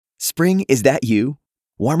Spring, is that you?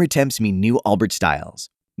 Warmer temps mean new Allbirds styles.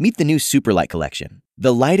 Meet the new Superlight collection,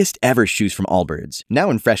 the lightest ever shoes from Allbirds, now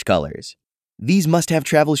in fresh colors. These must-have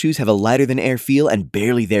travel shoes have a lighter-than-air feel and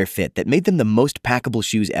barely-there fit that made them the most packable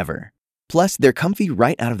shoes ever. Plus, they're comfy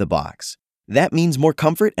right out of the box. That means more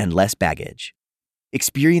comfort and less baggage.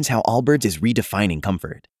 Experience how Allbirds is redefining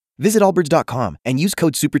comfort. Visit allbirds.com and use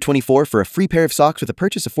code SUPER24 for a free pair of socks with a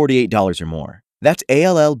purchase of $48 or more. That's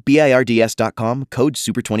ALLBIRDS.com, code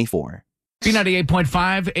SUPER24.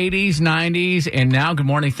 B98.5, 80s, 90s, and now, good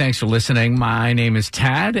morning. Thanks for listening. My name is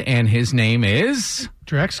Tad, and his name is...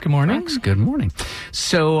 Drex, good morning. Drex, good morning.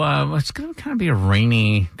 So it's going to kind of be a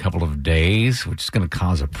rainy couple of days, which is going to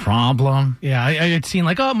cause a problem. Yeah, I had seen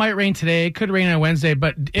like, it might rain today. It could rain on Wednesday,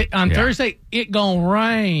 but on Thursday, it gonna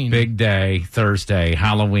rain. Big day, Thursday,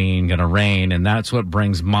 Halloween, going to rain, and that's what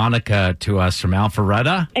brings Monica to us from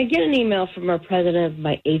Alpharetta. I get an email from our president of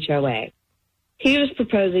my HOA. He was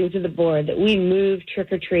proposing to the board that we move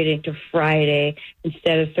trick-or-treating to Friday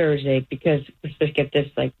instead of Thursday because we're supposed to get this,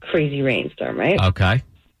 crazy rainstorm, right? Okay.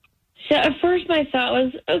 So at first my thought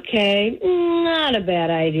was, okay, not a bad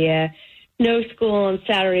idea. No school on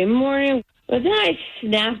Saturday morning. But then I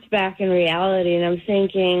snapped back in reality, and I'm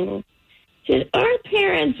thinking, did our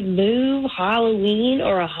parents move Halloween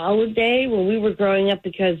or a holiday when we were growing up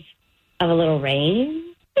because of a little rain?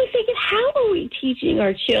 I'm thinking, how are we teaching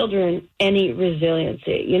our children any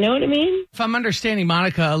resiliency? You know what I mean? If I'm understanding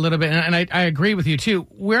Monica a little bit, and I agree with you too,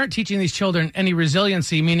 we aren't teaching these children any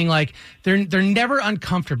resiliency, meaning they're never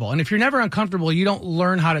uncomfortable. And if you're never uncomfortable, you don't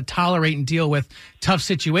learn how to tolerate and deal with tough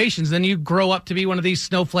situations. Then you grow up to be one of these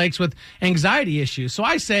snowflakes with anxiety issues. So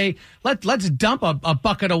I say, let's dump a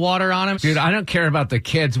bucket of water on them. Dude, I don't care about the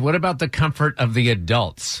kids. What about the comfort of the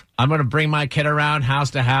adults? I'm going to bring my kid around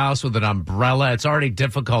house to house with an umbrella. It's already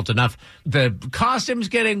difficult enough. The costume's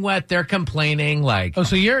getting wet. They're complaining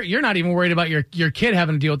so you're not even worried about your kid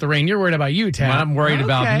having to deal with the rain. You're worried about you, Tad. I'm worried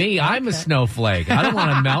about me. I'm a snowflake. I don't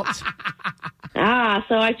want to melt.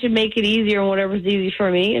 So I should make it easier on whatever's easy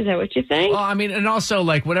for me. Is that what you think? Well, and also,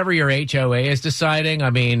 whatever your HOA is deciding,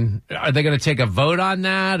 are they going to take a vote on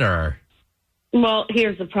that, or... Well,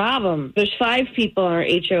 here's the problem. There's 5 people on our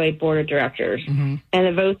HOA board of directors, and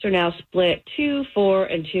the votes are now split 2 for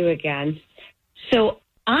and 2 against. So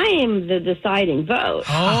I am the deciding vote.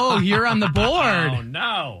 Oh, you're on the board. Oh,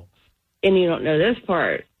 no. And you don't know this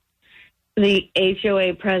part. The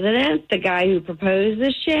HOA president, the guy who proposed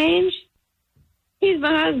this change, he's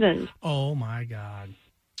my husband. Oh, my God.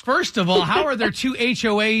 First of all, how are there 2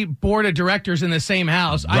 HOA board of directors in the same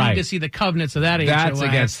house? I need to see the covenants of that HOA. That's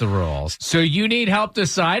against the rules. So you need help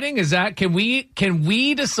deciding? Is that can we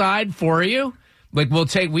decide for you?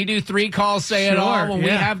 We do 3 calls, say it all when we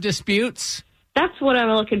have disputes? That's what I'm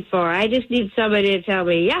looking for. I just need somebody to tell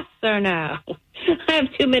me yes or no. I have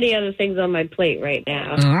too many other things on my plate right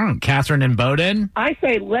now. Catherine and Bowdoin? I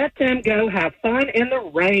say let them go have fun in the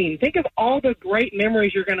rain. Think of all the great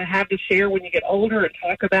memories you're going to have to share when you get older and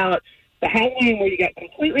talk about the Halloween where you got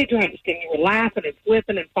completely drenched and you were laughing and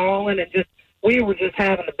slipping and falling and we were just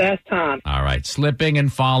having the best time. All right. Slipping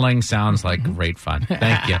and falling sounds like great fun.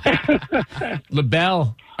 Thank you.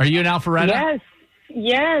 LaBelle, are you in Alpharetta?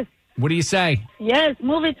 Yes. What do you say? Yes,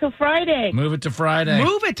 move it to Friday. Move it to Friday.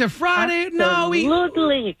 Move it to Friday?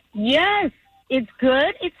 Absolutely. Yes, it's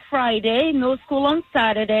good. It's Friday. No school on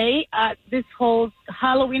Saturday. This whole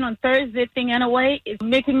Halloween on Thursday thing anyway is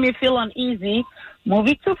making me feel uneasy. Move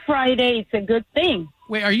it to Friday. It's a good thing.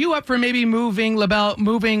 Wait, are you up for maybe moving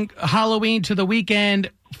Halloween to the weekend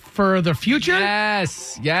for the future?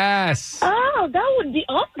 Yes. Oh, that would be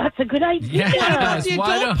that's a good idea. Yes. What about the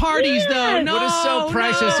adult parties, though? No, what is so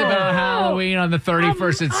precious about Halloween on the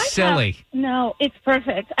 31st? It's silly. No, it's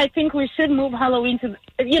perfect. I think we should move Halloween to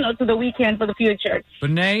the weekend for the future.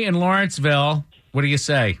 Benet in Lawrenceville, what do you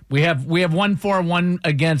say? We have 1 for, 1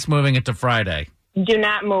 against moving it to Friday. Do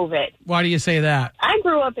not move it. Why do you say that? I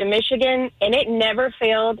grew up in Michigan, and it never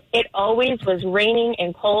failed. It always was raining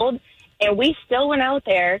and cold, and we still went out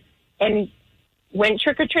there and went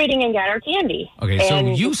trick-or-treating and got our candy. Okay, so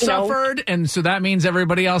you suffered, and so that means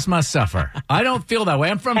everybody else must suffer. I don't feel that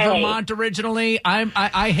way. I'm from Vermont originally.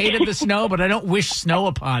 I hated the snow, but I don't wish snow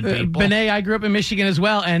upon people. Benet, I grew up in Michigan as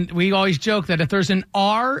well, and we always joke that if there's an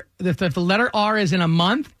R, if the letter R is in a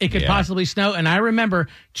month, it could possibly snow. And I remember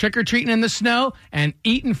trick-or-treating in the snow and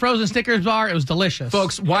eating frozen Snickers bar. It was delicious.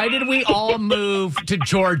 Folks, why did we all move to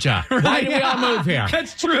Georgia? Why did we all move here?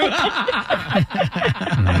 That's true.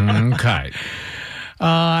 Okay.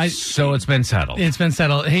 So it's been settled. It's been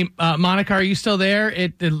settled. Hey, Monica, are you still there?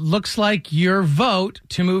 It looks like your vote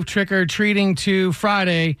to move trick-or-treating to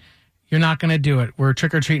Friday, You're not going to do it. We're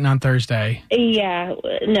trick-or-treating on Thursday. Yeah,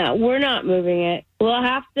 no, we're not moving it. We'll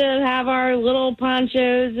have to have our little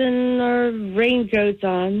ponchos and our raincoats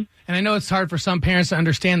on. And I know it's hard for some parents to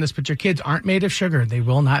understand this, but your kids aren't made of sugar. They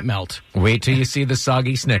will not melt. Wait till you see the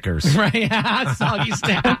soggy Snickers. Right? Soggy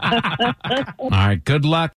snack. All right, good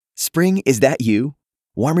luck. Spring, is that you?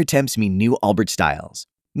 Warmer temps mean new Allbirds styles.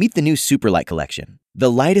 Meet the new Superlight collection,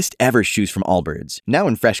 the lightest ever shoes from Allbirds, now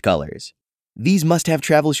in fresh colors. These must-have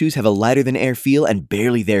travel shoes have a lighter-than-air feel and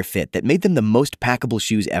barely-there fit that made them the most packable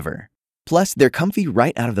shoes ever. Plus, they're comfy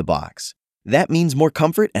right out of the box. That means more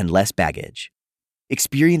comfort and less baggage.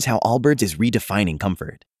 Experience how Allbirds is redefining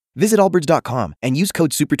comfort. Visit allbirds.com and use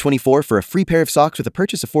code SUPER24 for a free pair of socks with a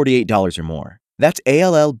purchase of $48 or more. That's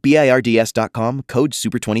ALLBIRDS.com, code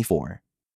SUPER24.